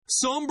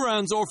Some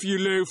brands offer you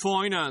low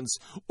finance,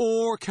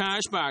 or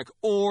cashback,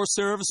 or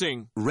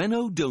servicing.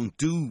 Renault don't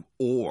do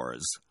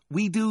ors.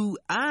 We do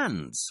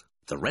ands.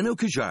 The Renault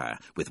Kadjar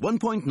with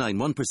 1.91%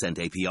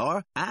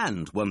 APR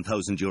and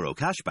 €1,000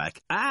 cashback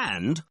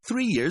and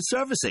 3 years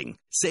servicing,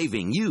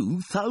 saving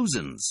you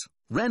thousands.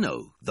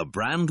 Renault, the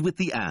brand with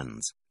the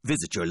ands.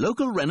 Visit your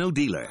local Renault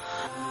dealer.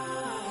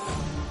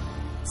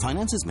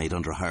 Finance is made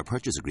under a hire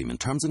purchase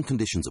agreement. Terms and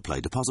conditions apply.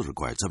 Deposit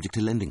required subject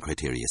to lending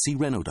criteria. See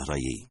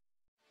Renault.ie.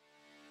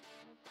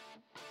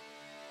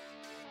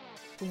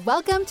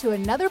 Welcome to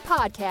another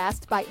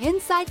podcast by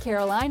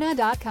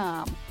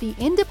InsideCarolina.com, the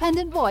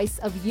independent voice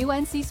of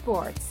UNC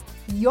Sports,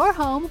 your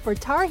home for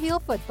Tar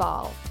Heel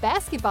football,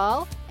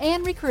 basketball,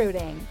 and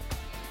recruiting.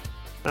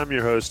 I'm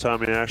your host,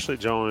 Tommy Ashley,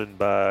 joined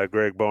by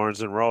Greg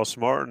Barnes and Ross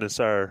Martin. It's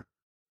our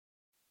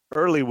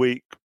early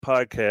week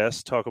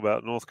podcast, talk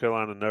about North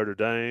Carolina, Notre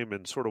Dame,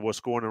 and sort of what's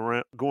going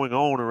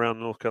on around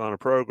the North Carolina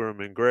program.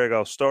 And Greg,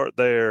 I'll start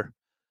there.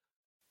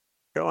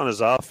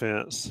 Carolina's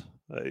offense.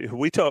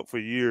 We talked for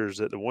years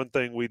that the one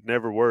thing we'd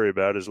never worry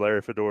about is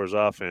Larry Fedora's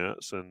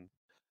offense, and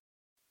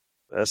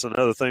that's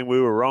another thing we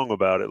were wrong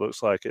about, it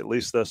looks like, at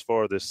least thus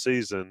far this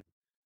season.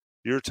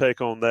 Your take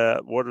on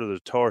that, what are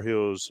the Tar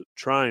Heels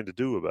trying to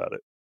do about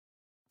it?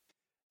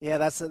 Yeah,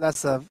 that's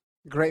a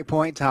great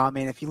point, Tom. I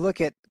mean, if you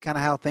look at kind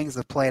of how things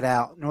have played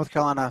out, North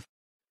Carolina,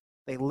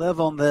 they live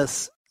on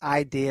this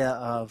idea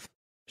of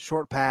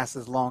short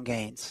passes, long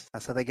gains.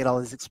 That's how they get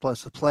all these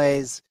explosive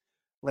plays.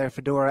 Larry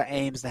Fedora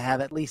aims to have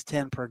at least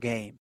 10 per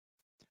game.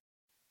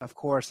 Of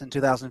course, in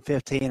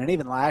 2015 and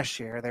even last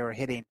year, they were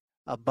hitting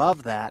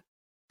above that.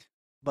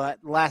 But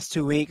last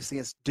 2 weeks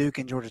against Duke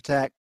and Georgia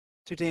Tech,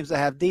 two teams that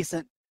have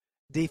decent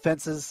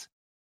defenses,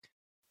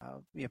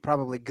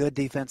 probably good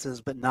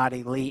defenses, but not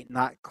elite,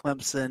 not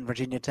Clemson,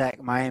 Virginia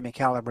Tech, Miami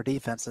caliber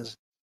defenses.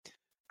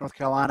 North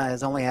Carolina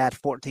has only had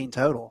 14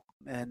 total,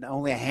 and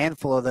only a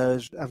handful of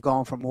those have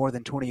gone for more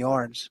than 20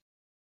 yards.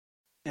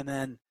 And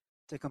then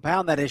to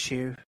compound that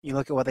issue, you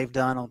look at what they've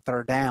done on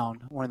third down,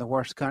 one of the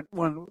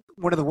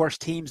worst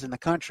teams in the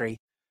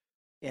country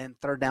in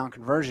third down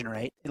conversion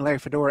rate. And Larry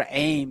Fedora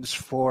aims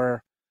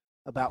for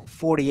about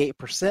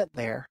 48%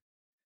 there.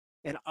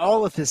 And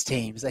all of his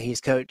teams that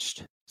he's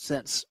coached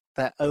since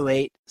that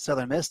 2008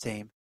 Southern Miss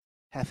team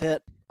have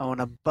hit on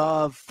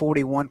above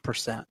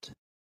 41%.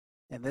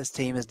 And this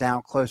team is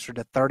down closer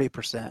to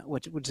 30%,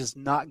 which is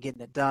not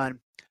getting it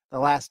done. The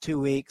last 2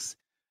 weeks,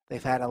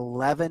 they've had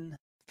 11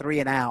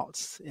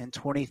 3-and-outs in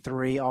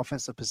 23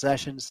 offensive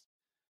possessions.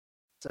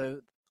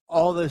 So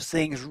all those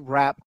things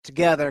wrapped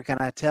together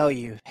kind of tell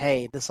you,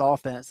 hey, this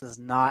offense is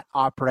not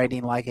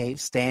operating like a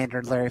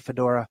standard Larry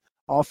Fedora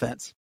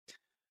offense.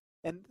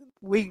 And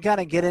we can kind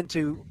of get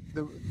into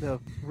the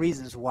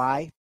reasons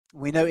why.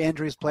 We know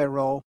injuries play a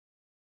role,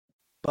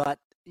 but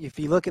if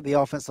you look at the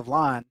offensive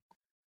line,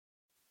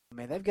 I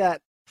mean, they've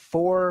got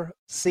 4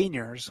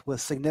 seniors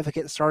with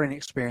significant starting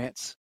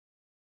experience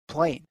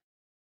playing.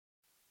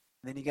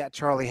 And then you got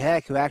Charlie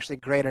Heck, who actually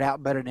graded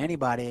out better than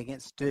anybody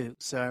against Duke.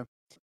 So,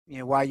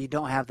 while you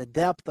don't have the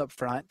depth up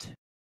front,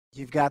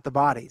 you've got the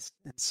bodies.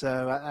 And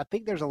so I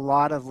think there's a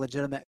lot of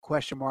legitimate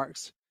question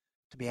marks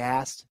to be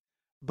asked.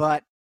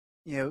 But,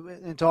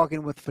 in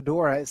talking with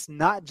Fedora, it's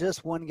not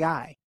just one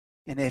guy.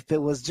 And if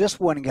it was just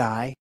one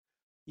guy,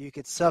 you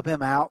could sub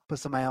him out, put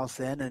somebody else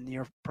in, and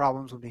your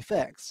problems would be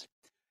fixed.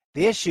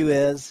 The issue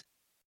is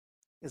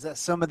that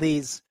some of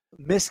these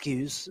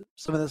miscues,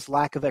 some of this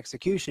lack of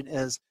execution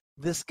is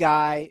this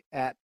guy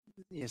at,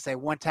 say,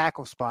 one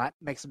tackle spot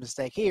makes a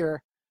mistake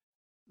here.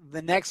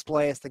 The next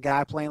play, it's the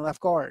guy playing left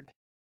guard.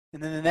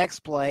 And then the next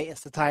play,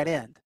 it's the tight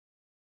end.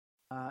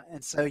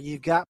 And so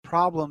you've got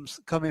problems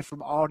coming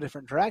from all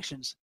different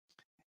directions.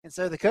 And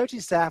so the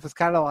coaching staff is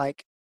kind of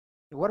like,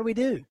 what do we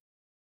do?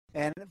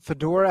 And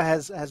Fedora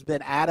has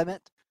been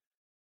adamant,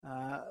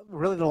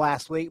 really the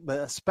last week, but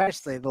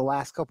especially the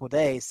last couple of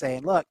days,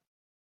 saying, look,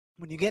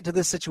 when you get to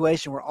this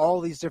situation where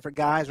all these different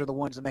guys are the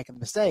ones that are making the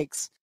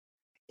mistakes,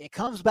 it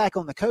comes back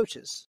on the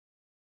coaches.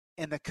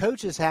 And the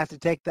coaches have to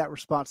take that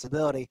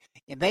responsibility,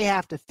 and they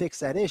have to fix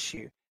that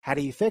issue. How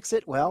do you fix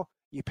it? Well,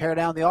 you pare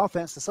down the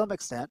offense to some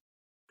extent.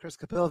 Chris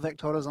Kapilovic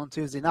told us on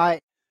Tuesday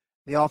night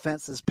the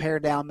offense is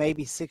pared down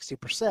maybe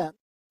 60%,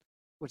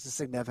 which is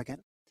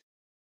significant.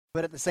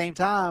 But at the same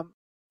time,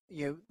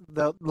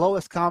 the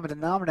lowest common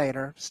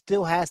denominator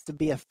still has to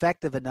be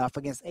effective enough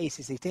against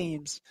ACC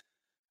teams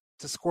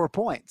to score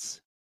points.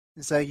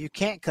 And so you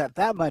can't cut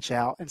that much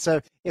out. And so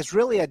it's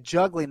really a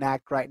juggling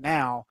act right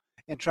now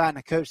in trying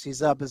to coach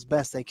these up as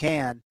best they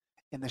can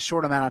in the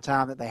short amount of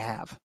time that they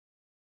have.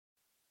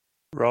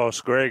 Ross,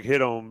 Greg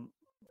hit on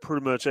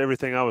pretty much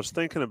everything I was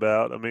thinking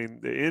about. I mean,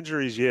 the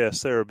injuries,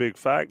 yes, they're a big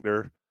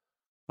factor.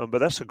 But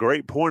that's a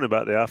great point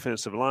about the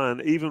offensive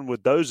line. Even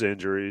with those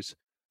injuries,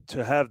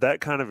 to have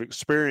that kind of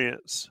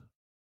experience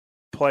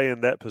playing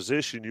that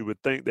position, you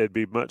would think they'd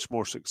be much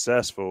more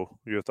successful.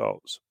 Your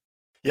thoughts?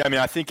 Yeah, I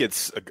mean, I think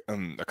it's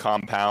a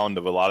compound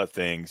of a lot of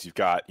things. You've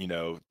got,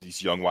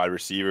 these young wide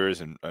receivers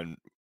and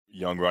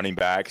young running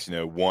backs.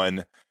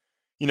 One,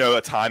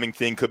 a timing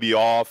thing could be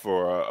off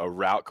or a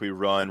route could be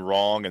run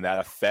wrong, and that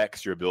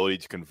affects your ability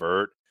to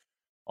convert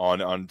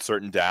on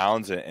certain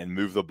downs and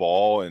move the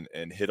ball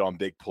and hit on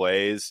big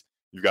plays.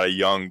 You've got a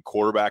young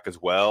quarterback as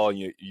well. And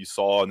you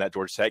saw in that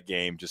Georgia Tech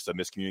game just a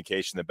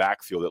miscommunication in the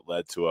backfield that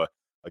led to a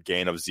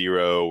gain of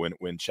 0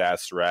 when Chaz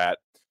Surratt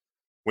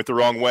went the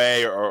wrong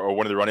way or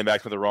one of the running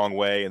backs went the wrong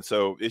way. And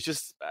so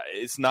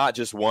it's not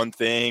just one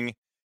thing,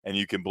 and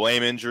you can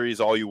blame injuries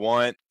all you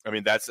want. I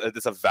mean, that's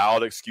a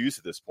valid excuse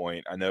at this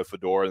point. I know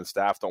Fedora and the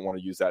staff don't want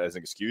to use that as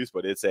an excuse,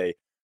 but it's a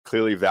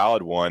clearly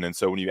valid one. And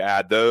so when you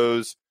add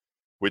those,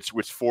 which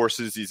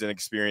forces these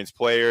inexperienced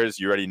players,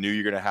 you already knew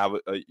you're going to have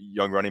a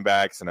young running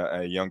backs and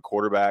a young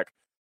quarterback.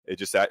 It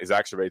just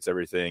exacerbates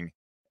everything.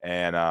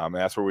 And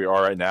that's where we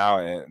are right now.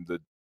 And the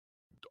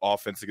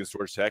offense against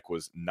Georgia Tech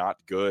was not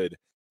good.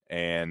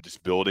 And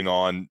just building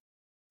on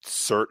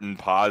certain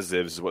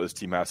positives is what this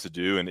team has to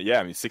do. And,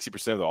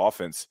 60% of the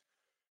offense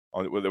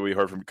that we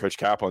heard from Coach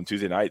Capel on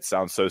Tuesday night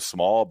sounds so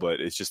small, but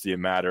it's just a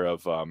matter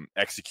of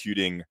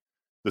executing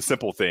the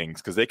simple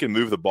things because they can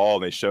move the ball,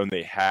 and they've shown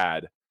they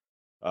had.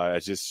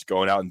 It's just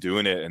going out and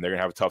doing it, and they're going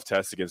to have a tough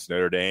test against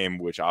Notre Dame,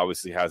 which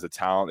obviously has the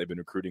talent. They've been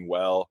recruiting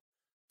well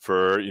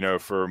for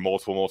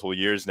multiple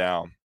years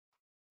now,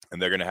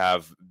 and they're going to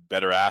have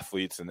better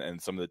athletes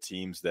and some of the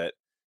teams that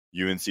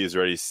UNC has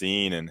already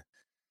seen, and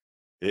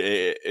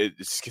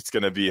it's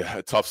going to be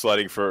a tough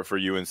sledding for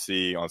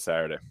UNC on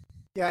Saturday.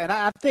 Yeah, and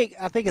I think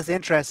it's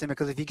interesting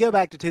because if you go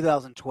back to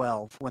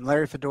 2012 when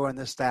Larry Fedora and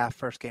this staff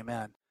first came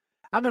in,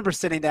 I remember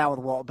sitting down with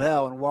Walt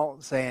Bell and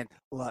Walt saying,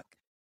 "Look,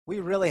 we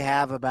really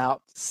have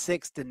about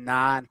 6 to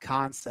 9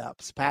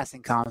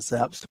 passing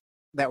concepts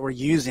that we're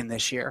using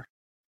this year,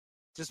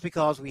 just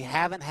because we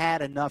haven't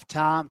had enough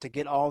time to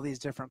get all these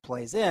different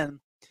plays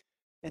in."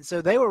 And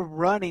so they were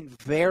running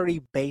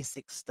very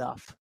basic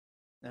stuff.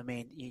 I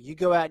mean, you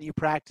go out and you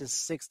practice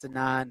 6 to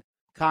 9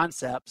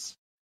 concepts.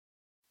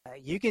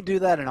 You can do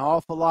that an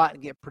awful lot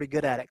and get pretty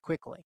good at it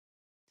quickly.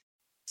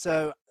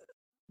 So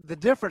the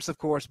difference, of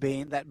course,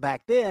 being that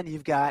back then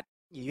you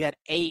had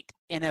 8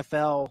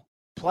 NFL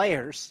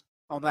players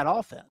on that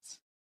offense.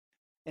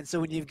 And so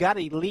when you've got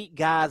elite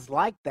guys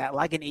like that,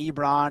 like an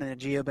Ebron and a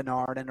Gio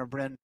Bernard and a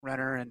Brent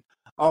Renner and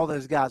all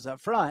those guys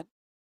up front,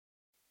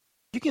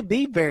 you can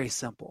be very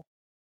simple.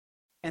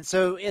 And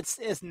so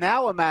it's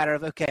now a matter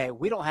of, okay,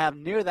 we don't have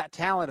near that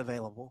talent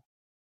available.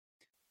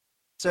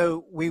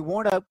 So we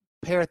want to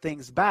pare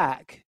things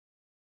back,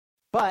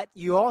 but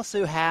you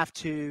also have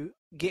to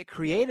get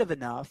creative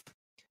enough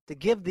to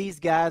give these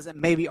guys that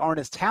maybe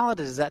aren't as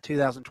talented as that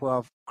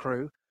 2012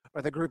 crew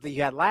or the group that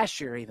you had last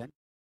year even,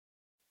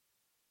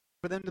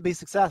 for them to be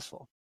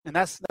successful. And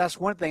that's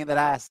one thing that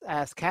I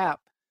asked Cap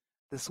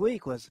this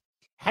week was,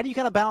 how do you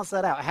kind of balance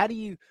that out? How do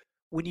you,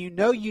 when you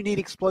know you need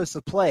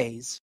explosive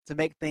plays to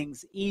make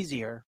things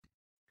easier,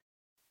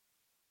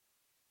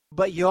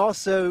 but you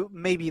also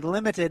may be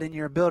limited in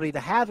your ability to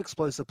have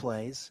explosive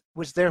plays,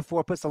 which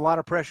therefore puts a lot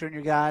of pressure on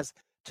your guys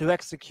to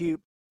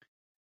execute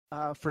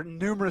for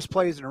numerous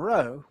plays in a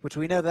row, which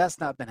we know that's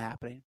not been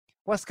happening.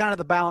 What's kind of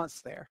the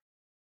balance there?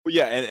 Well,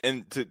 yeah,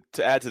 and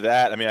to add to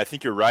that, I mean, I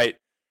think you're right.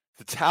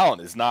 The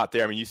talent is not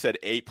there. I mean, you said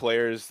 8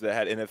 players that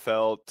had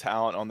NFL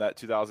talent on that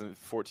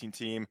 2014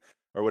 team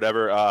or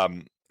whatever. I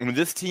mean,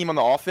 this team on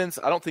the offense,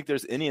 I don't think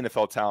there's any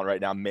NFL talent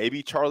right now.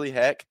 Maybe Charlie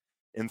Heck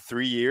in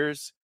 3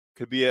 years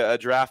could be a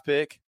draft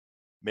pick.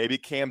 Maybe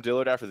Cam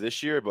Dillard after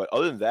this year. But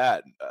other than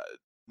that,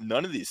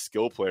 none of these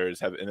skill players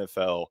have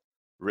NFL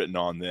written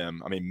on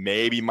them. I mean,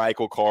 maybe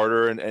Michael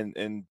Carter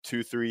in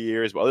 2-3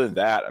 years. But other than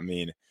that, I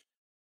mean,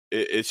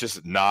 it's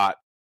just not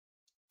 –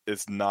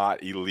 it's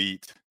not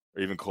elite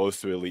or even close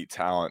to elite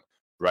talent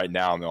right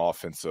now on the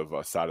offensive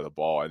side of the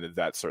ball. And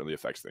that certainly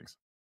affects things.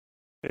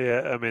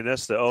 Yeah, I mean,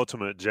 that's the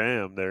ultimate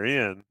jam they're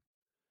in.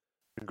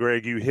 And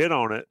Greg, you hit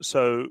on it.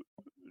 So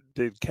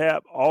did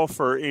Cap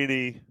offer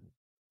any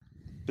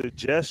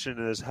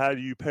suggestion as how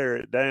do you pare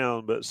it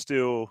down, but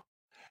still,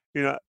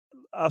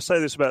 I'll say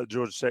this about the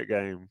Georgia Tech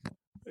game,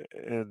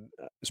 and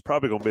it's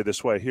probably going to be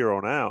this way here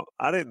on out.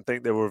 I didn't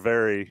think they were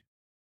very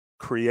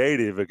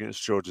creative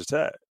against Georgia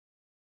Tech.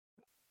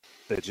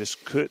 They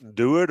just couldn't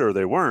do it, or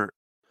they weren't.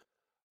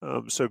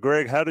 So,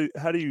 Greg, how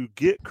do you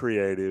get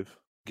creative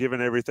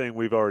given everything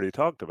we've already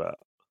talked about?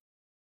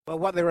 Well,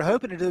 what they were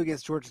hoping to do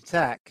against Georgia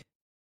Tech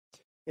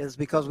is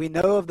because we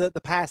know of the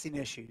passing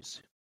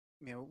issues.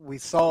 We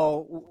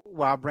saw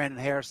why Brandon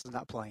Harris is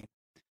not playing.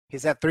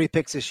 He's had 3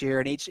 picks this year,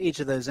 and each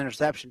of those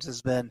interceptions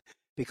has been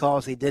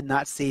because he did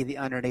not see the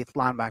underneath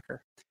linebacker.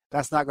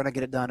 That's not going to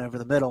get it done over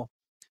the middle.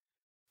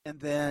 And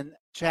then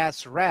Chaz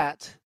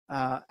Surratt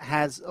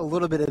has a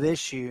little bit of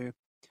issue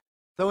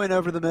throwing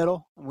over the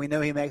middle. We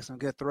know he makes some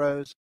good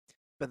throws,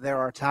 but there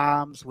are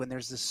times when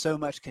there's just so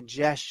much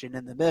congestion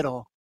in the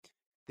middle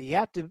that you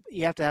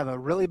have to have a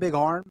really big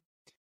arm,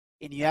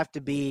 and you have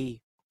to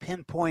be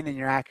pinpoint in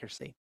your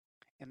accuracy.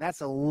 And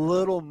that's a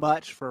little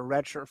much for a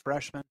redshirt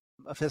freshman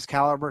of his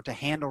caliber to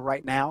handle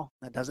right now.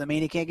 That doesn't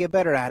mean he can't get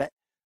better at it,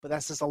 but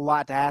that's just a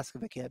lot to ask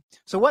of a kid.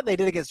 So what they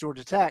did against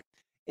Georgia Tech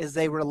is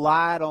they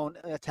relied on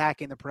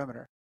attacking the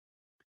perimeter.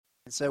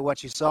 And so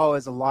what you saw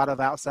is a lot of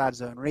outside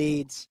zone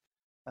reads.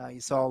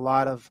 You saw a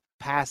lot of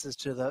passes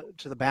to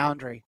the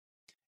boundary.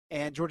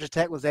 And Georgia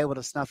Tech was able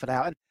to snuff it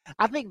out. And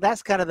I think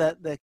that's kind of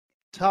the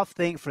tough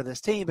thing for this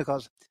team,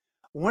 because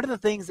one of the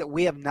things that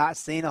we have not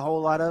seen a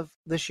whole lot of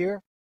this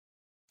year,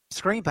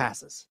 screen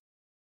passes.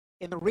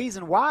 And the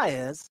reason why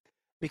is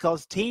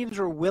because teams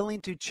are willing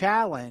to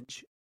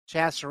challenge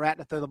Chaz Surratt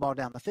to throw the ball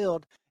down the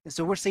field. And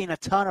so we're seeing a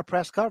ton of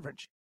press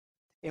coverage.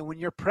 And when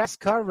you have press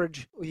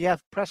coverage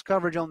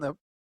on the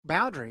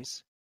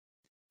boundaries,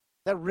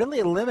 that really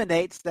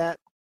eliminates that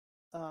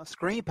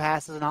screen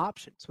pass as an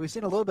option. So we've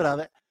seen a little bit of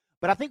it.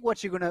 But I think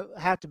what you're going to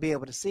have to be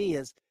able to see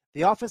is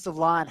the offensive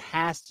line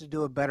has to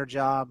do a better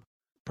job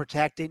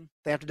protecting.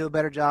 They have to do a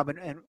better job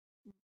in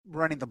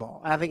running the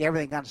ball. And I think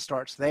everything kind of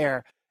starts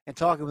there. And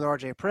talking with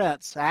R.J.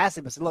 Prince, I asked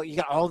him, I said, look, you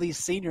got all these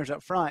seniors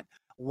up front.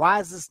 Why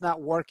is this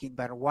not working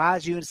better? Why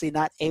is UNC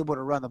not able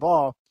to run the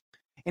ball?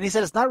 And he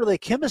said it's not really a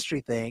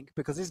chemistry thing,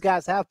 because these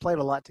guys have played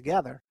a lot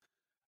together.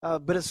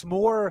 But it's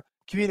more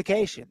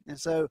communication. And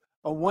so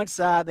on one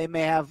side, they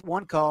may have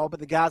one call,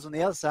 but the guys on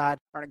the other side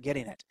aren't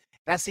getting it.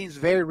 That seems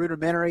very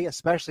rudimentary,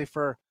 especially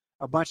for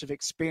a bunch of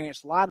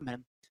experienced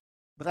linemen.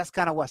 But that's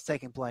kind of what's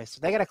taking place. So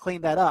they got to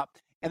clean that up.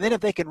 And then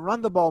if they can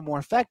run the ball more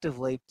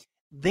effectively,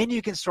 then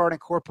you can start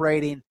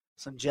incorporating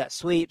some jet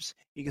sweeps.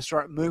 You can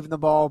start moving the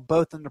ball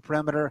both in the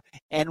perimeter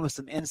and with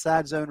some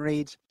inside zone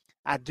reads.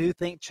 I do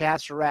think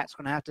Chaz Surratt's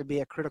going to have to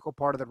be a critical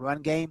part of the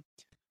run game.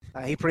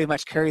 He pretty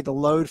much carried the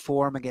load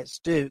for him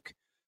against Duke.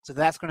 So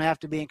that's going to have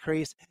to be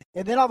increased.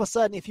 And then all of a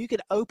sudden, if you can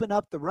open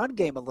up the run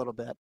game a little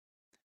bit,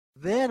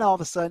 then all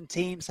of a sudden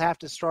teams have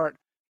to start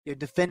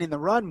defending the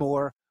run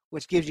more,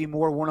 which gives you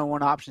more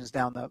one-on-one options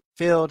down the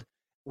field.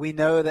 We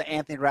know that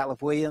Anthony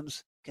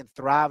Ratliff-Williams can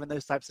thrive in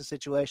those types of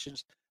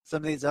situations.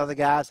 Some of these other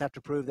guys have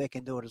to prove they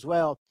can do it as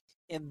well.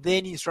 And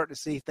then you start to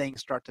see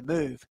things start to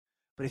move.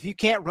 But if you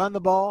can't run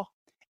the ball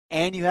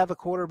and you have a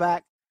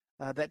quarterback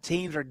that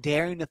teams are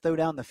daring to throw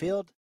down the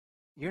field,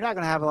 you're not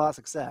going to have a lot of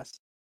success.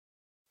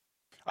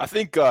 I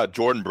think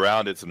Jordan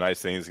Brown did some nice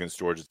things against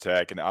Georgia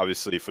Tech, and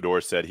obviously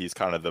Fedora said he's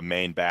kind of the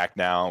main back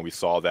now, and we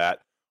saw that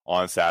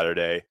on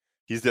Saturday.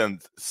 He's done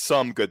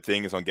some good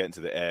things on getting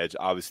to the edge.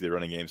 Obviously, the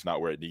running game's not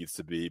where it needs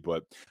to be,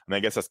 but I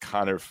guess that's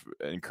kind of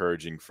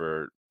encouraging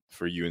for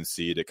UNC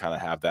to kind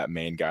of have that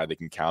main guy they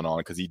can count on,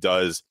 because he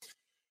does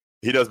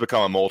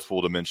become a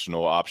multiple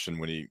dimensional option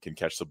when he can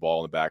catch the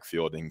ball in the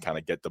backfield and kind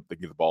of get the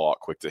ball out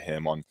quick to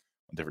him on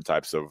different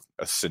types of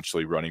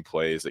essentially running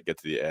plays that get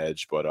to the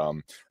edge. But I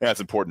think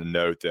that's important to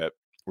note that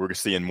we're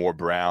seeing more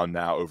Brown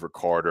now over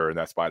Carter, and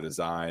that's by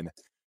design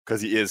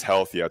because he is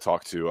healthy. I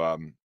talked to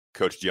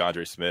Coach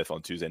DeAndre Smith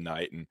on Tuesday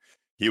night, and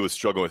he was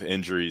struggling with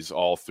injuries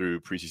all through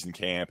preseason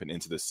camp and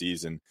into the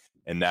season.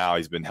 And now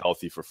he's been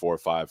healthy for 4 or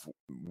 5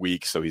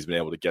 weeks, so he's been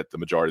able to get the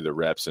majority of the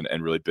reps and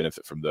really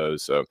benefit from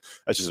those. So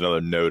that's just another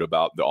note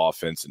about the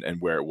offense and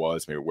where it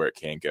was, maybe where it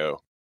can go.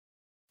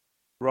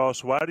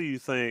 Ross, why do you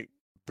think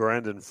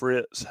Brandon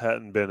Fritz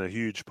hadn't been a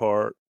huge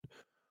part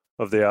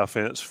of the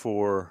offense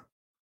for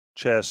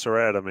Chaz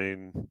Surratt? I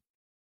mean,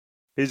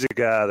 he's a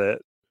guy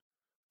that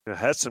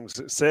had some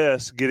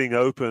success getting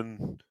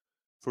open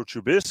for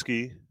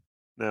Trubisky.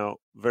 Now,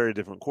 very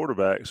different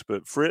quarterbacks,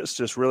 but Fritz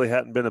just really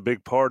hadn't been a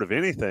big part of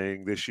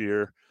anything this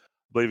year.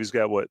 I believe he's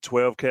got,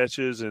 12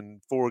 catches in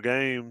 4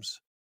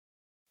 games.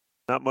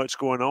 Not much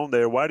going on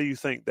there. Why do you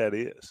think that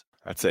is?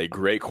 That's a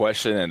great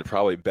question, and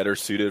probably better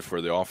suited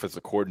for the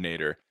offensive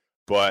coordinator.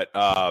 But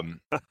I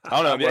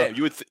don't know. Man,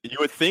 you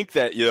would think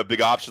that a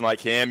big option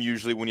like him,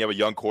 usually when you have a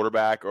young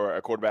quarterback or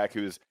a quarterback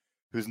who's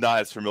not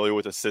as familiar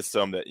with the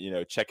system, that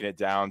checking it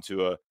down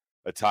to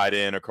a tight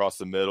end across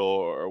the middle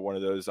or one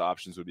of those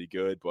options would be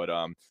good. But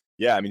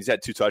he's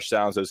had 2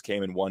 touchdowns. Those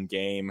came in 1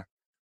 game,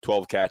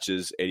 12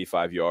 catches,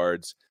 85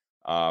 yards.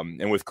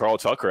 And with Carl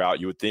Tucker out,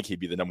 you would think he'd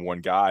be the number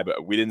 1 guy,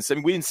 but we didn't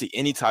see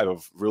any type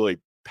of really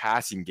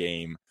passing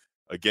game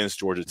against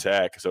Georgia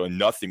Tech. So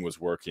nothing was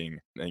working,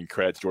 and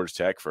credit to Georgia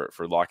Tech for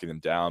locking them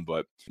down.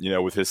 But,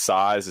 with his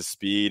size, his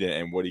speed,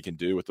 and what he can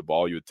do with the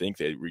ball, you would think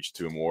they'd reach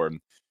 2 more. And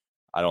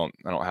I don't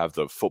have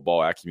the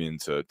football acumen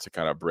to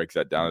kind of break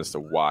that down as to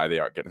why they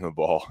aren't getting the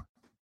ball.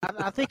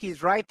 I think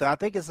he's right, though. I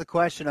think it's a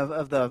question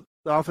of the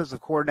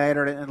offensive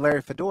coordinator and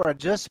Larry Fedora,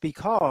 just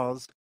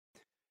because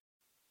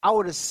I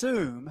would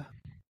assume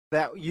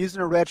that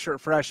using a redshirt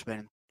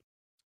freshman,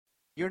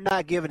 you're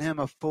not giving him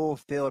a full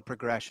field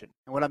progression.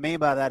 And what I mean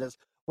by that is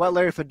what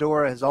Larry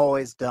Fedora has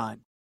always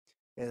done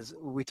is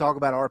we talk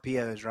about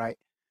RPOs, right?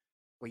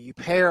 Where you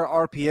pair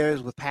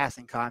RPOs with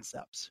passing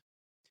concepts.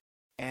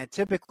 And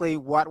typically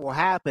what will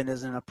happen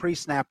is in a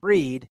pre-snap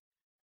read,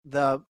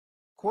 the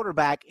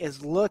quarterback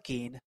is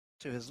looking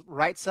to his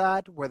right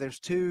side where there's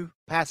 2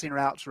 passing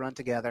routes run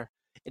together,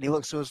 and he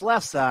looks to his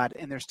left side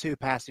and there's 2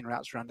 passing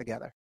routes run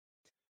together.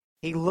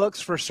 He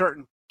looks for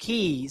certain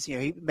keys,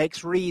 he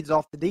makes reads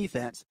off the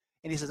defense,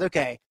 and he says,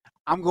 okay,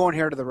 I'm going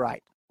here to the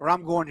right, or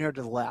I'm going here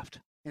to the left.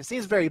 And it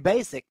seems very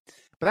basic,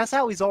 but that's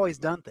how he's always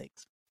done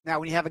things. Now,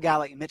 when you have a guy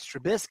like Mitch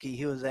Trubisky,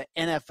 who is an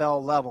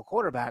NFL-level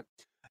quarterback,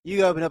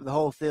 you open up the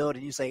whole field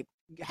and you say,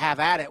 have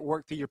at it,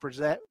 work through your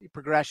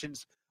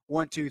progressions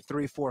 1, 2,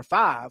 3, 4,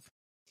 5,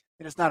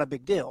 then it's not a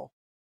big deal.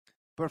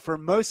 But for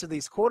most of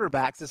these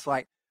quarterbacks, it's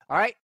like, all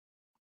right,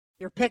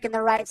 you're picking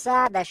the right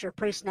side. That's your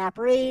pre-snap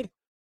read.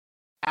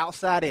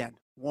 Outside in.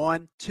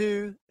 1,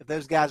 2. If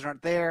those guys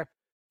aren't there,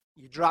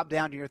 you drop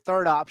down to your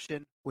third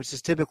option, which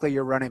is typically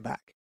your running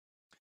back.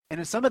 And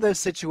in some of those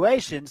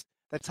situations,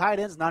 the tight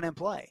end's not in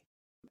play.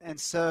 And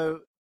so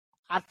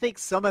I think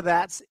some of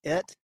that's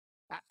it.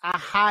 I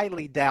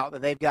highly doubt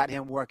that they've got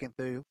him working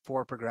through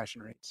 4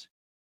 progression reads.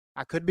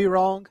 I could be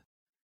wrong,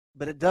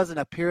 but it doesn't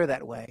appear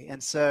that way.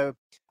 And so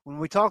when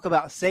we talk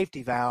about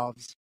safety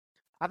valves,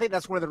 I think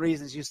that's one of the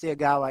reasons you see a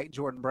guy like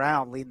Jordan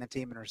Brown leading the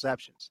team in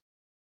receptions.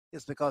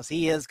 It's because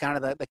he is kind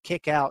of the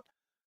kick out.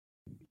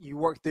 You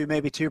work through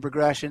maybe 2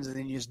 progressions and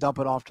then you just dump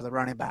it off to the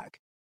running back.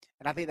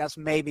 And I think that's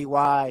maybe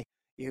why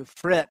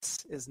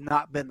Fritz has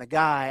not been the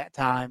guy at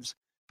times,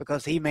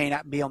 because he may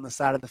not be on the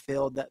side of the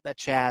field that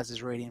Chaz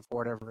is reading for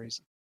whatever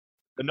reason.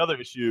 Another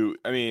issue,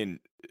 I mean,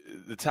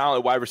 the talent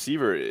at wide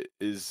receiver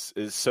is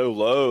so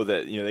low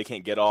that, they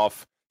can't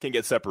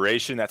get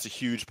separation. That's a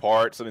huge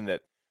part, something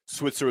that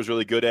Switzer was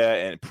really good at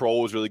and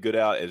Prohl was really good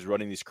at, is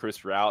running these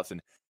crisp routes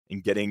and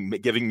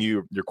giving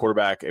your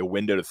quarterback a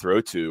window to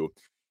throw to.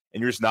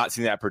 And you're just not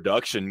seeing that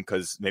production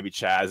because maybe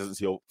Chaz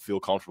doesn't feel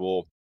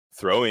comfortable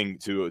throwing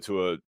to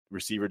a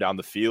receiver down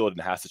the field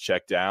and has to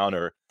check down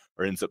or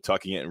ends up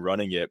tucking it and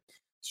running it.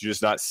 So you're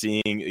just not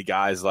seeing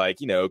guys like,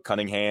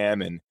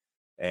 Cunningham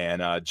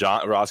and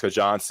Roscoe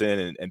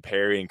Johnson and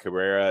Perry and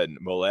Cabrera and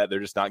Mollett. They're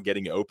just not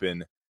getting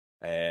open.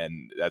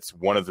 And that's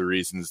one of the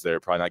reasons they're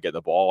probably not getting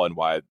the ball and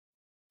why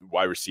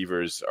wide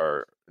receivers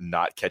are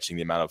not catching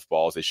the amount of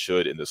balls they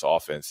should in this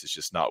offense. It's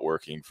just not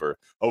working for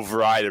a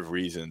variety of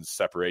reasons,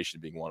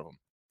 separation being one of them.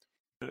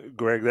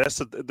 Greg, that's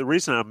the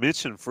reason I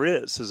mentioned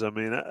Fritz is, I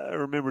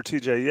remember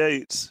TJ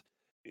Yates,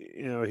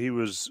 he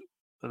was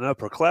an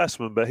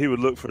upperclassman, but he would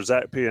look for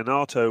Zach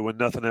Pianalto when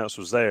nothing else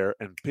was there.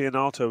 And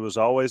Pianalto was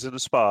always in a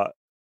spot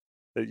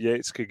that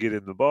Yates could get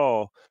him the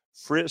ball.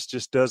 Fritz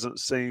just doesn't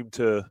seem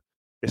to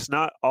 – it's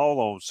not all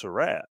on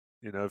Surratt.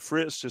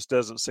 Fritz just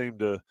doesn't seem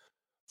to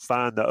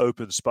find the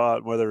open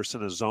spot, whether it's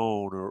in a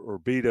zone or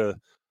beat a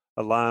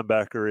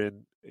linebacker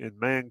in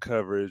man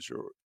coverage.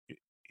 Or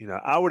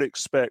I would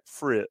expect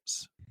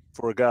Fritz,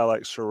 for a guy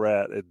like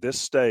Surratt at this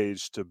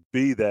stage, to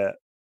be that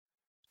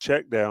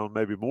check down,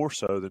 maybe more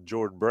so than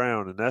Jordan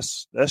Brown. And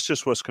that's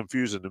just what's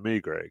confusing to me,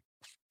 Greg.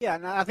 Yeah,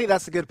 and I think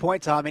that's a good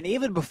point, Tom. And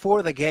even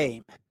before the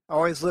game, I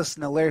always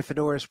listen to Larry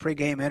Fedora's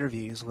pregame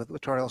interviews with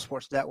Tar Heel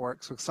Sports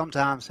Network. So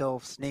sometimes he'll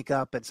sneak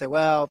up and say,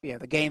 well,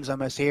 the game's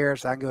almost here,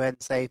 so I can go ahead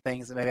and say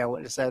things that maybe I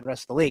wouldn't have said the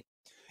rest of the week.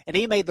 And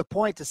he made the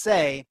point to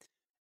say,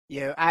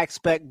 I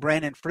expect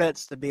Brandon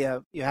Fritz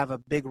to have a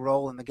big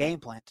role in the game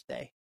plan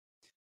today.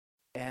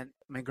 And,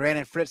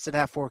 granted, Fritz did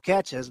have 4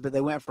 catches, but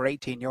they went for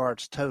 18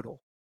 yards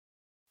total.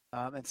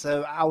 And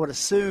so I would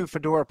assume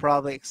Fedora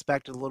probably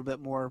expected a little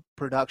bit more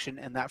production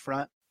in that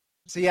front.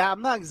 So,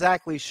 I'm not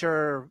exactly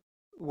sure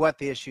what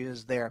the issue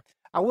is there.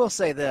 I will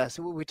say this.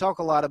 We talk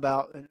a lot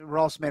about, and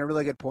Ross made a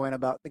really good point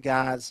about the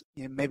guys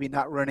maybe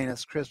not running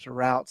as crisp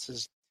routes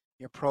as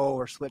Prohl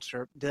or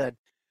Switzer did.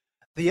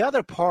 The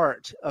other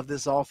part of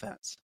this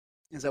offense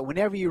is that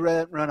whenever you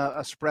run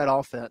a spread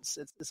offense,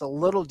 it's a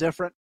little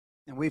different,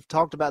 and we've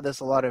talked about this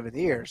a lot over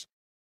the years,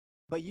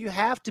 but you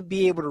have to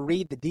be able to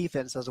read the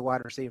defense as a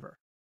wide receiver.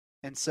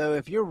 And so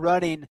if you're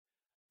running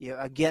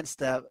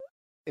against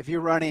if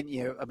you're running,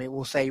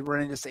 we'll say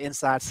running just an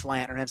inside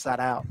slant or inside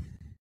out,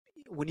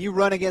 when you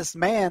run against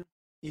man,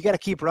 you got to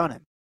keep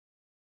running.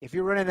 If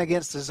you're running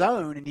against the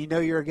zone and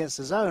you're against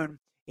the zone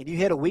and you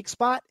hit a weak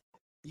spot,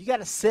 you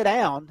got to sit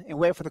down and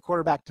wait for the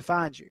quarterback to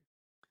find you.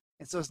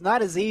 And so it's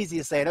not as easy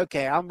as saying,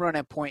 okay, I'm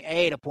running point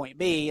A to point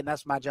B, and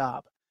that's my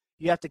job.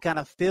 You have to kind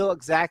of feel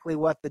exactly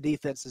what the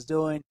defense is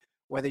doing,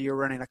 whether you're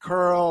running a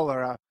curl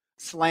or a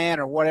slant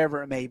or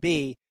whatever it may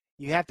be.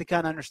 You have to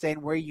kind of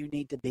understand where you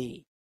need to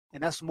be.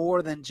 And that's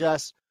more than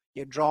just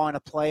drawing a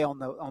play on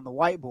the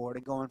whiteboard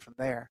and going from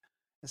there.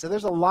 And so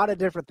there's a lot of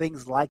different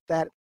things like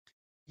that.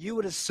 You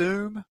would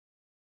assume,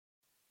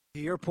 to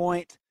your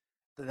point,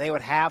 that they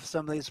would have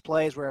some of these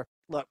plays where,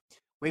 look,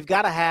 we've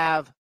got to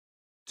have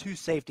 2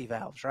 safety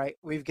valves, right?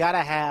 We've got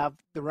to have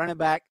the running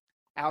back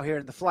out here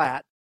in the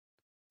flat,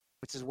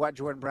 which is what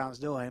Jordan Brown's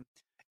doing,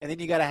 and then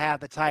you got to have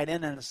the tight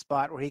end in a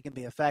spot where he can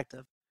be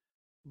effective.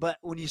 But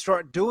when you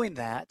start doing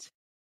that,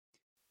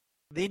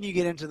 then you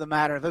get into the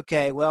matter of,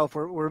 okay, well, if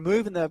we're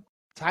moving the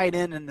tight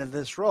end into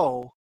this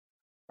role,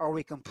 are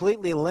we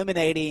completely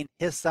eliminating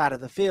his side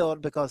of the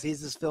field because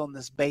he's just filling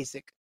this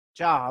basic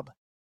job?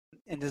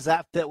 And does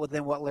that fit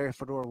within what Larry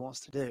Fedora wants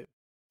to do?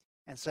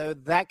 And so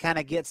that kind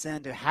of gets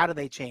into how do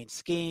they change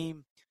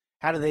scheme?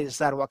 How do they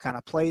decide what kind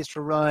of plays to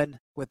run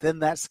within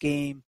that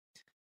scheme?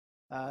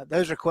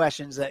 Those are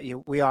questions that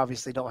we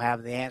obviously don't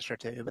have the answer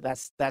to, but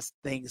that's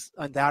things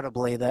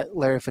undoubtedly that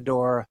Larry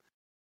Fedora,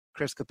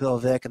 Chris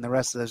Kapilvic, and the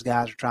rest of those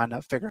guys are trying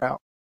to figure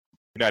out.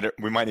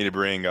 We might need to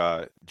bring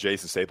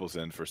Jason Staples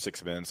in for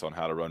 6 minutes on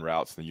how to run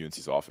routes in the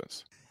UNC's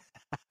offense.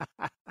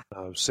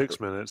 6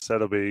 minutes.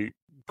 That'll be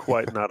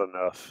quite not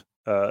enough.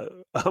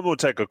 I'm going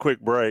to take a quick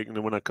break, and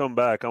then when I come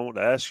back, I want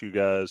to ask you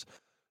guys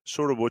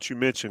sort of what you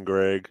mentioned,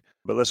 Greg.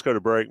 But let's go to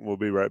break, and we'll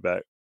be right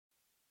back.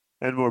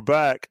 And we're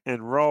back,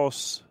 and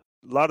Ross,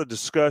 a lot of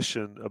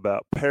discussion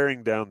about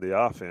paring down the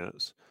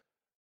offense.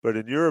 But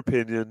in your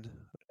opinion,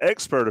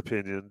 expert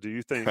opinion, do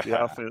you think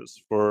the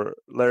offense for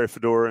Larry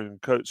Fedora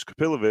and Coach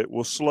Kapilovic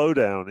will slow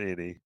down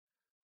any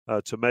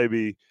to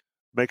maybe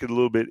make it a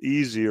little bit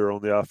easier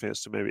on the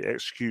offense to maybe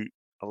execute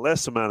a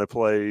less amount of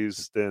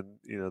plays than,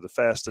 the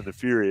fast and the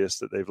furious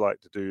that they've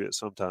liked to do it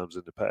sometimes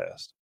in the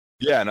past?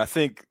 Yeah, and I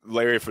think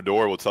Larry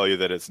Fedora will tell you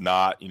that it's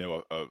not,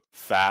 a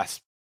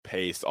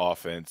fast-paced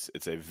offense.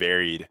 It's a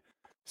varied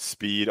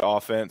speed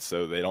offense,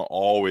 so they don't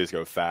always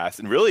go fast.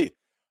 And really,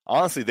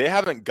 honestly, they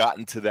haven't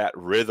gotten to that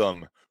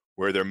rhythm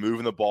where they're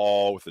moving the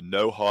ball with a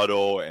no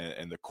huddle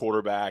and the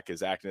quarterback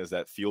is acting as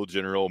that field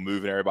general,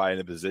 moving everybody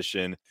into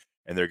position,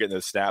 and they're getting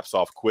those snaps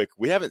off quick.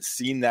 We haven't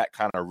seen that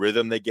kind of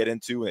rhythm they get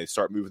into when they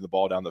start moving the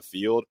ball down the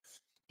field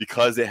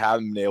because they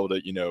haven't been able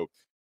to,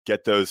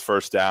 get those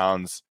first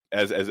downs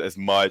as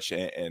much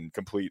and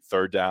complete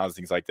third downs,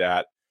 things like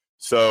that.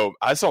 So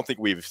I just don't think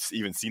we've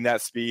even seen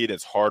that speed.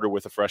 It's harder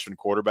with a freshman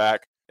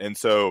quarterback. And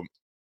so,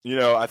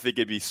 I think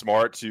it'd be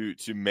smart to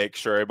make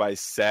sure everybody's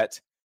set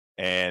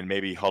and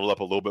maybe huddle up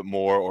a little bit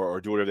more or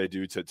do whatever they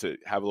do to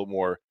have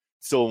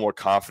still a little more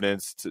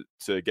confidence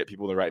to get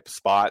people in the right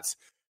spots.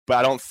 But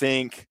I don't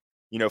think,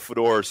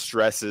 Fedora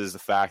stresses the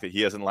fact that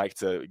he doesn't like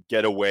to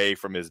get away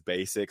from his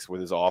basics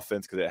with his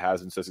offense because it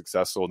has been so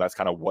successful. And that's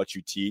kind of what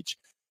you teach.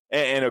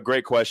 And a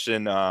great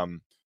question,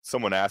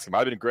 someone asked him,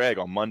 I've been Greg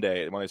on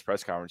Monday's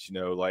press conference,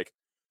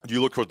 do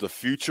you look towards the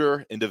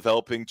future in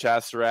developing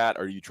Chazz Surratt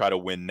or do you try to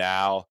win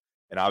now?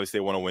 And obviously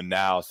they want to win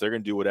now. So they're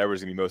going to do whatever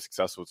is going to be most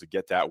successful to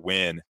get that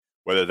win,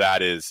 whether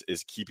that is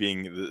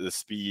keeping the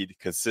speed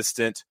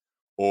consistent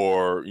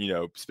or,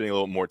 spending a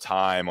little more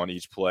time on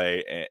each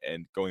play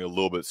and going a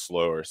little bit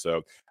slower.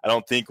 So I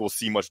don't think we'll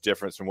see much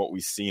difference from what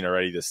we've seen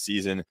already this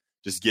season,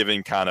 just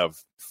given kind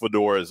of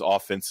Fedora's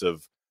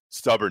offensive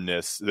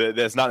stubbornness.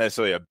 That's not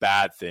necessarily a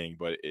bad thing,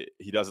 but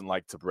he doesn't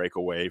like to break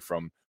away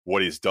from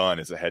what he's done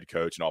as a head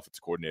coach and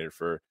offensive coordinator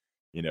for,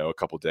 a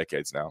couple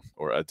decades now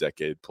or a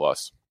decade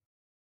plus.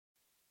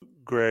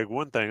 Greg,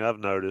 one thing I've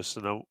noticed,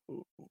 and I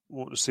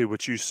want to see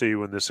what you see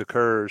when this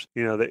occurs,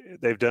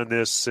 they've done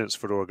this since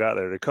Fedora got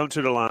there. They come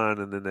to the line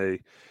and then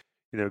they,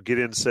 get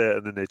in set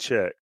and then they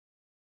check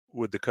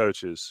with the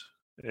coaches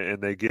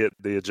and they get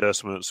the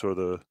adjustments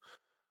or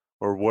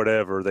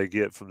whatever they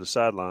get from the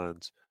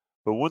sidelines.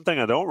 But one thing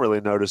I don't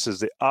really notice is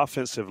the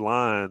offensive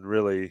line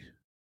really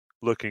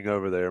looking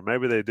over there.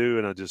 Maybe they do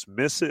and I just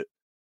miss it,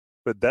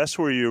 but that's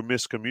where your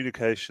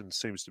miscommunication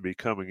seems to be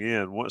coming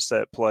in. Once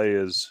that play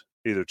is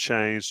either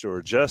changed or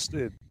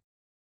adjusted,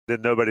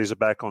 then nobody's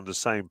back on the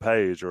same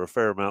page, or a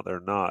fair amount they're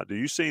not. Do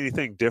you see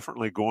anything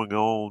differently going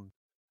on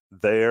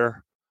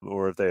there,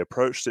 or if they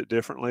approached it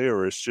differently,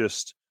 or it's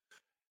just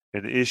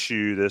an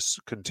issue that's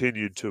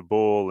continued to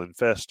boil and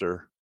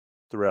fester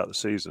throughout the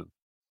season?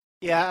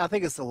 Yeah, I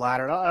think it's the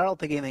latter. I don't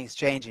think anything's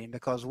changing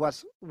because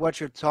what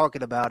you're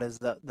talking about is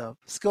the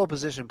skill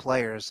position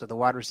players, so the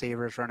wide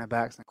receivers, running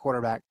backs, and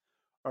quarterback,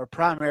 are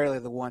primarily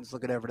the ones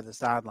looking over to the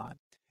sideline.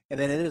 And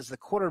then it is the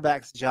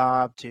quarterback's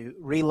job to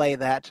relay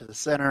that to the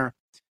center,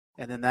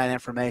 and then that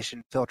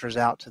information filters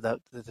out to the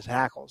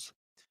tackles.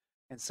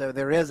 And so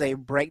there is a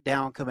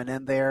breakdown coming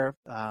in there.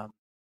 I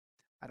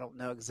don't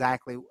know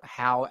exactly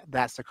how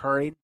that's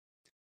occurring.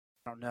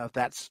 I don't know if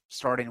that's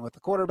starting with the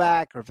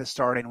quarterback or if it's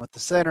starting with the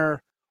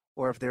center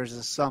or if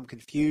there's some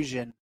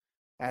confusion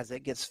as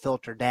it gets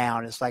filtered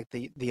down. It's like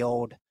the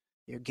old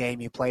game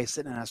you play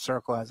sitting in a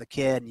circle as a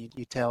kid, and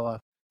you tell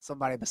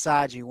somebody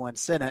beside you one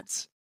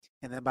sentence,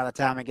 and then by the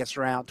time it gets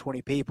around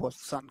 20 people,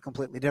 it's something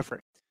completely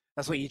different.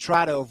 That's what you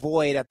try to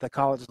avoid at the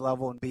college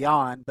level and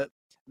beyond, but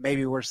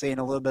maybe we're seeing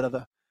a little bit of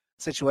a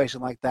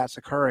situation like that's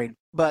occurring.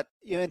 But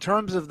in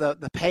terms of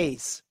the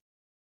pace,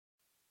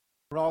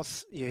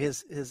 Ross,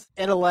 his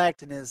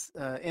intellect and his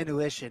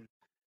intuition,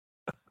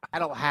 I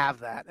don't have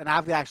that. And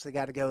I've actually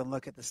got to go and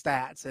look at the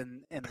stats,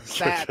 and the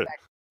stats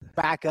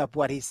back up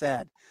what he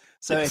said.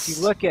 So if you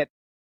look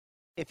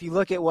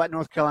at what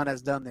North Carolina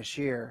has done this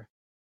year,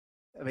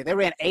 I mean, they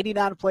ran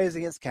 89 plays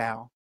against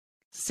Cal,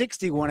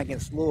 61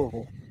 against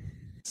Louisville,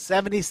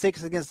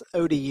 76 against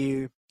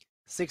ODU,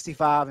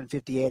 65 and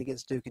 58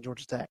 against Duke and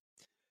Georgia Tech.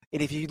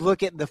 And if you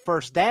look at the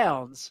first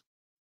downs,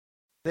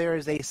 there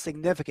is a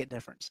significant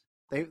difference.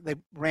 They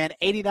ran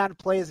 89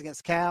 plays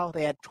against Cal.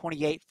 They had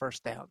 28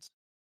 first downs.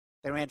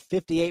 They ran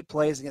 58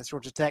 plays against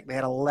Georgia Tech. They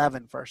had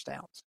 11 first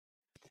downs.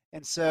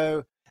 And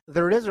so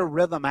there is a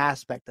rhythm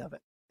aspect of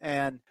it.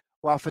 And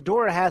while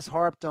Fedora has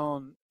harped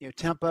on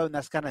tempo, and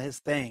that's kind of his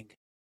thing,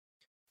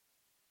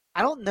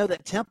 I don't know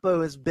that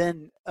tempo has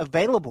been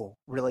available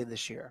really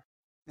this year,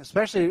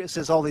 especially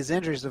since all these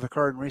injuries have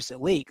occurred in recent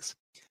weeks.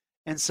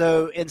 And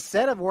so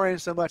instead of worrying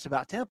so much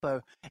about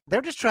tempo,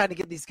 they're just trying to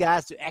get these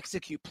guys to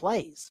execute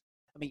plays.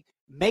 I mean,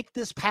 make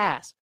this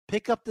pass,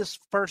 pick up this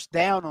first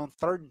down on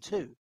 3rd and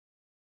 2,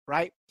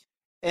 right?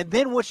 And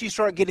then once you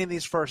start getting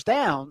these first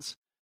downs,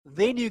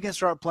 then you can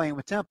start playing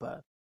with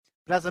tempo.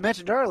 But as I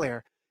mentioned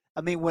earlier,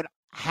 I mean, when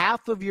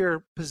half of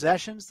your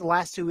possessions the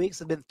last 2 weeks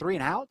have been 3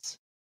 and outs,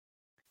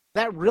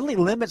 that really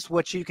limits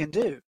what you can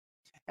do.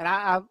 And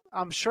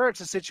I'm sure it's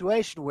a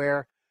situation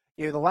where,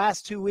 the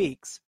last 2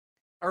 weeks,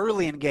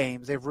 early in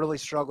games, they've really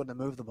struggled to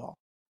move the ball.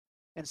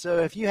 And so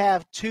if you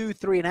have 2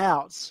 3 and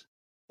outs,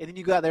 and then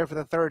you go out there for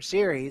the third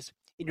series,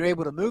 and you're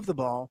able to move the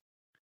ball,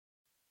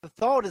 the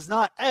thought is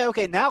not, hey,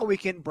 okay, now we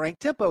can bring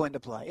tempo into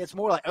play. It's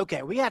more like,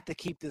 okay, we have to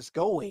keep this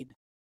going,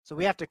 so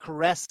we have to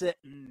caress it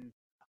and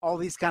all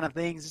these kind of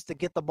things just to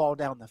get the ball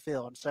down the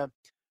field. So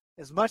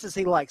as much as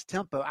he likes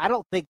tempo, I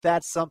don't think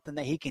that's something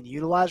that he can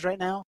utilize right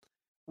now,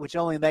 which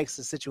only makes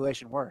the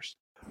situation worse.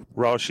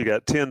 Ross, you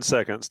got 10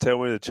 seconds. Tell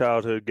me the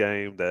childhood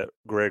game that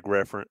Greg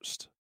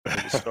referenced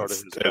at the start of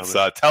his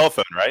It's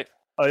telephone, right?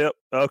 Oh, yep.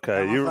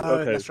 Okay.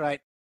 Okay. That's right.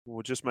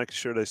 We're just making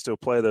sure they still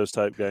play those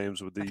type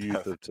games with the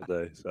youth of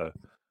today. So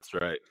that's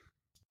right.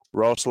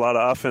 Ross, a lot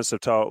of offensive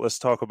talk. Let's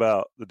talk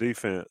about the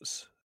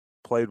defense.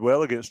 Played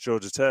well against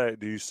Georgia Tech.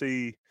 Do you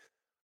see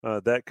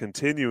that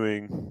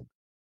continuing,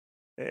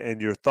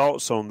 and your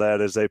thoughts on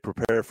that as they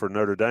prepare for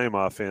Notre Dame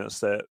offense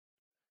that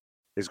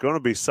is going to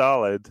be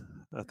solid?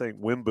 I think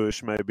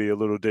Wimbush may be a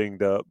little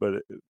dinged up,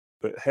 but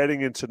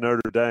heading into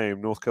Notre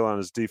Dame, North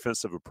Carolina's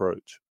defensive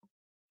approach.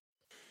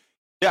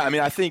 Yeah, I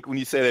mean, I think when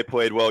you say they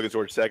played well against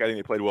Georgia Tech, I think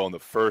they played well in the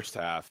first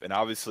half. And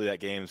obviously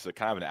that game's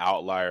kind of an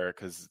outlier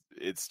because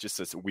it's just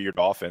this weird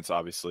offense,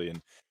 obviously,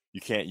 and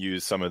you can't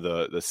use some of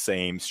the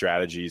same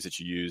strategies that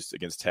you used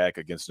against Tech,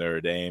 against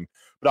Notre Dame.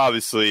 But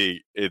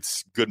obviously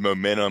it's good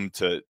momentum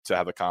to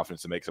have the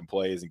confidence to make some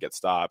plays and get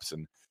stops.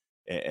 And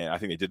I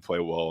think they did play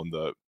well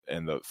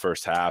in the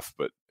first half,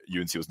 but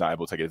UNC was not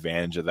able to take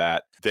advantage of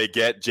that.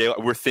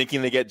 We're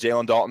thinking they get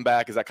Jalen Dalton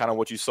back. Is that kind of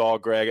what you saw,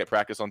 Greg, at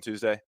practice on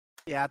Tuesday?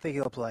 Yeah, I think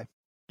he'll play.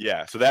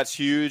 Yeah, so that's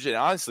huge. And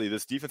honestly,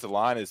 this defensive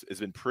line has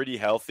been pretty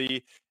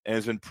healthy and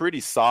has been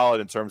pretty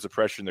solid in terms of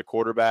pressuring the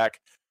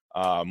quarterback.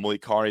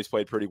 Malik Carney's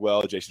played pretty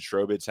well. Jason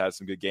Strobit's had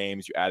some good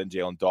games. You add in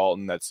Jalen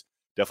Dalton, that's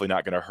definitely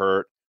not going to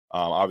hurt.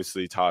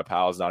 Obviously, Tyler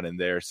Powell's not in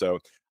there. So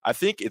I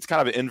think it's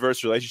kind of an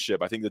inverse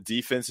relationship. I think the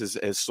defense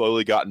has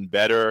slowly gotten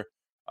better.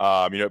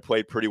 It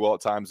played pretty well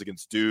at times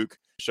against Duke,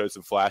 showed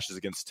some flashes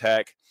against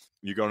Tech.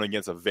 You're going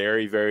against a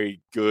very,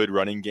 very good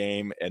running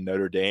game at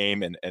Notre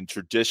Dame, and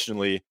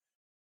traditionally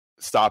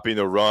stopping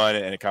the run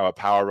and kind of a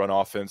power run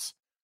offense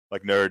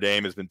like Notre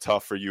Dame has been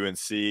tough for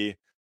UNC.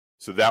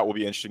 So that will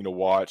be interesting to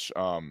watch.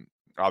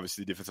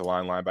 Obviously, the defensive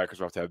line linebackers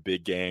will have to have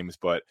big games,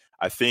 but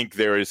I think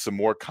there is some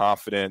more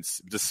confidence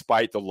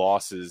despite the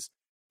losses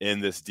in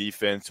this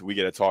defense. We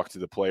get to talk to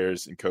the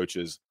players and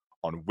coaches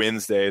on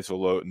Wednesday, so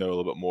we'll know a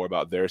little bit more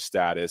about their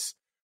status.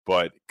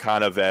 But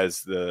kind of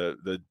as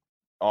the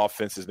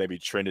offense has maybe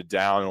trended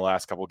down in the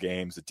last couple of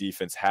games, the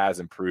defense has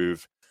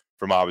improved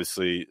from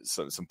obviously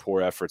some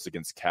poor efforts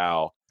against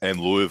Cal and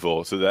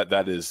Louisville. So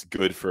that is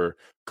good for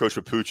Coach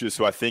Papuchis,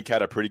 who I think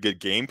had a pretty good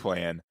game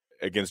plan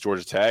against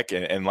Georgia Tech.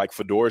 And like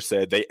Fedor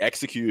said, they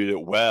executed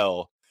it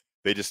well.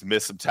 They just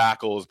missed some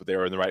tackles, but they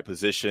were in the right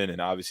position. And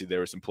obviously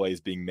there were some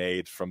plays being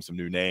made from some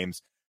new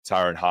names,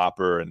 Tyron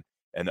Hopper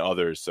and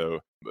others.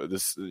 So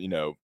this,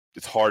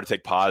 it's hard to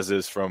take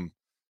positives from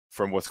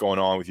what's going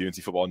on with UNC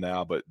football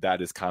now, but that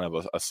is kind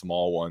of a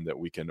small one that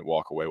we can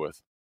walk away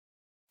with.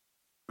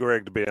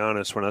 Greg, to be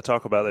honest, when I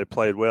talk about they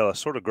played well, I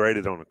sort of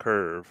graded on a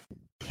curve.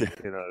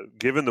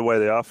 Given the way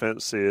the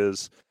offense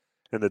is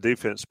and the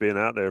defense being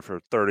out there for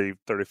 30,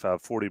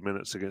 35, 40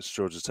 minutes against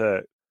Georgia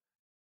Tech,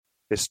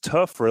 it's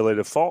tough really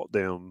to fault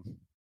them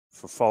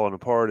for falling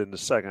apart in the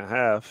second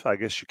half. I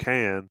guess you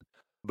can,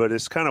 but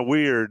it's kind of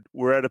weird.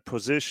 We're at a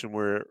position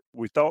where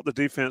we thought the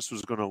defense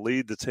was going to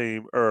lead the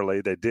team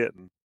early. They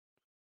didn't.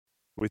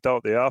 We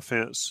thought the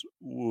offense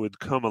would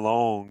come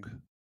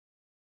along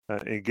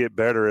and get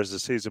better as the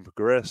season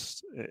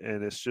progressed,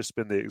 and it's just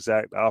been the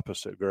exact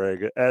opposite,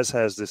 Greg, as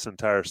has this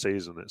entire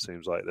season, it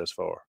seems like, thus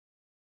far.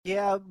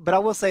 Yeah, but I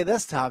will say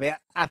this, Tommy.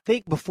 I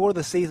think before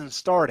the season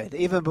started,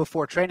 even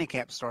before training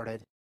camp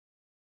started,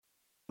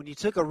 when you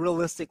took a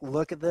realistic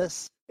look at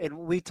this, and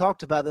we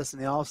talked about this in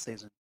the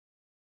offseason,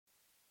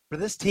 for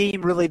this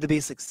team really to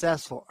be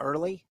successful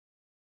early,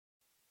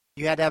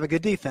 you had to have a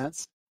good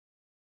defense,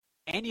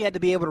 and you had to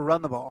be able to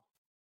run the ball.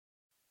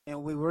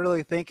 And we were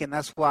really thinking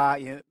that's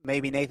why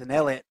maybe Nathan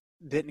Elliott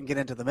didn't get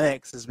into the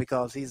mix, is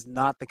because he's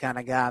not the kind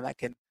of guy that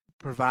can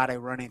provide a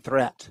running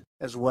threat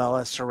as well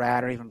as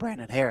Surratt or even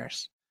Brandon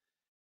Harris.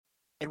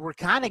 And we're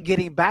kind of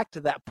getting back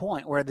to that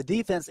point where the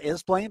defense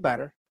is playing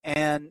better.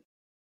 And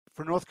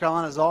for North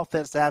Carolina's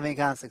offense to have any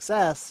kind of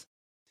success,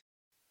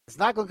 it's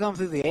not going to come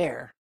through the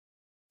air.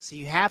 So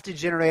you have to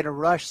generate a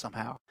rush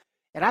somehow.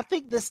 And I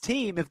think this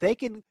team, if they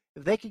can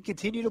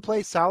continue to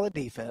play solid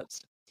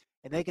defense,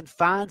 and they can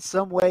find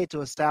some way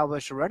to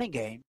establish a running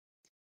game,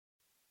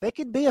 they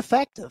can be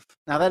effective.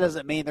 Now, that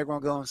doesn't mean they're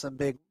going to go on some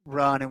big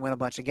run and win a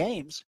bunch of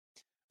games,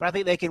 but I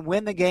think they can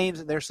win the games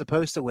that they're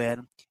supposed to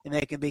win, and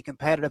they can be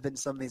competitive in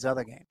some of these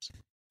other games.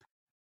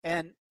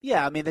 And,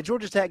 yeah, I mean, the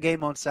Georgia Tech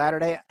game on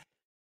Saturday,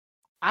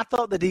 I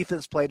thought the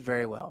defense played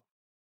very well.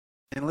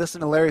 And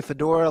listen to Larry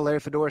Fedora. Larry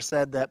Fedora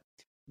said that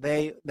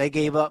they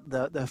gave up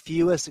the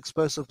fewest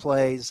explosive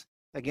plays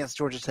against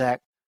Georgia Tech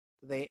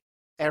they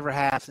ever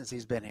have since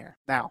he's been here.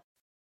 Now,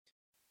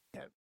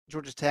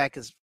 Georgia Tech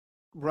has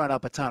run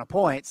up a ton of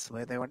points.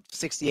 They went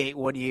 68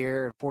 one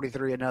year,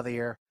 43 another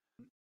year.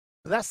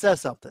 But that says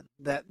something,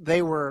 that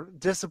they were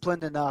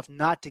disciplined enough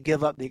not to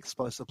give up the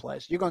explosive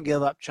plays. You're going to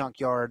give up chunk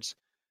yards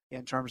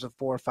in terms of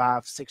 4,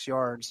 5, 6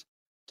 yards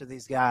to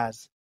these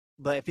guys.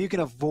 But if you can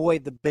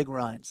avoid the big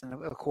runs, and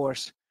of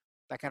course,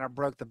 that kind of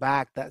broke the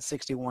back, that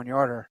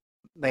 61-yarder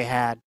they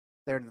had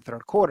there in the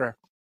third quarter.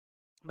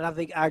 But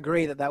I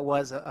agree that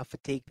was a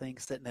fatigue thing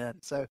sitting in.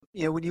 So,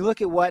 when you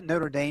look at what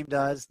Notre Dame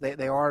does,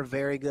 they are a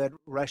very good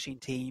rushing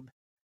team.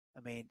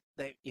 I mean,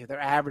 they're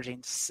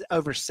averaging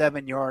over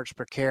 7 yards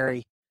per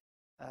carry.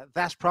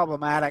 That's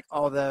problematic,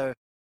 although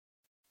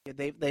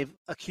they've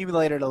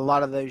accumulated a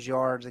lot of those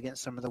yards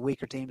against some of the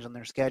weaker teams on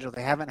their schedule.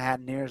 They haven't had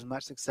near as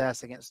much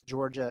success against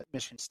Georgia,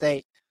 Michigan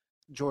State.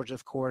 Georgia,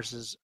 of course,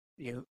 is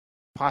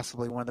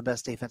possibly one of the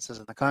best defenses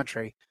in the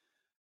country.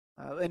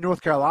 In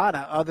North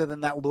Carolina, other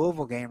than that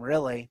Louisville game,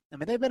 really, I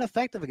mean, they've been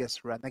effective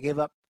against the run. They gave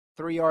up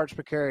 3 yards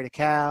per carry to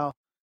Cal,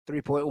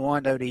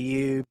 3.1 to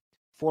ODU,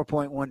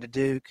 4.1 to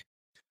Duke,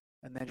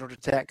 and then Georgia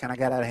Tech kind of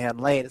got out of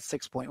hand late at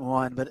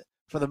 6.1, but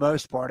for the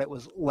most part, it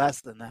was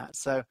less than that.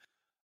 So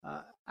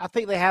I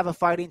think they have a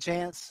fighting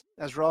chance.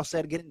 As Ross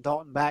said, getting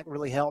Dalton back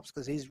really helps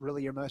because he's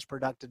really your most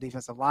productive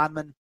defensive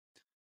lineman.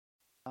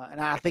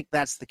 And I think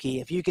that's the key.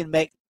 If you can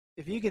make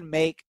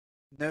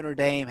Notre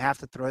Dame have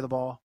to throw the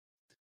ball,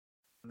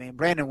 I mean,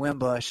 Brandon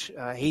Wimbush,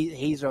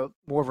 he's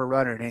more of a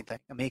runner than anything.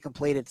 I mean, he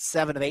completed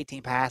 7 of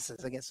 18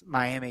 passes against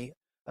Miami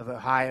of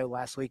Ohio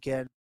last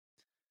weekend.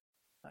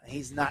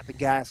 He's not the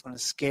guy that's going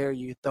to scare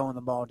you throwing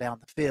the ball down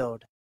the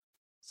field.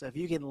 So if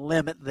you can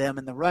limit them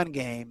in the run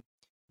game,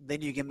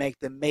 then you can make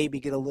them maybe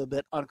get a little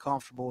bit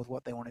uncomfortable with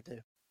what they want to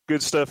do.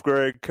 Good stuff,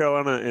 Greg.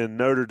 Carolina and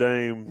Notre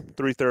Dame,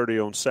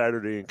 3:30 on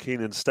Saturday in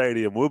Kenan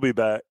Stadium. We'll be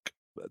back.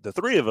 The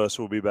three of us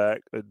will be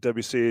back at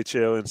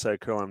WCHL Inside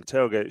Carolina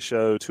Tailgate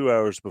Show 2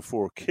 hours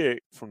before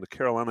kick from the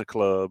Carolina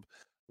Club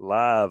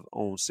live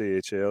on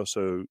CHL.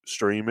 So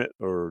stream it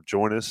or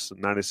join us at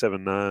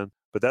 97.9.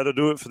 But that'll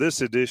do it for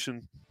this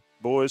edition.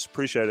 Boys,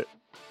 appreciate it.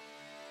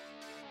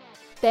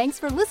 Thanks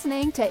for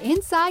listening to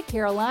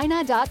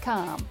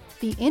InsideCarolina.com,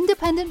 the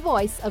independent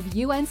voice of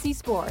UNC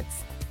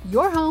Sports,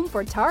 your home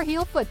for Tar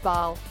Heel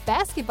football,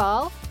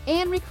 basketball,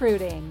 and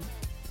recruiting.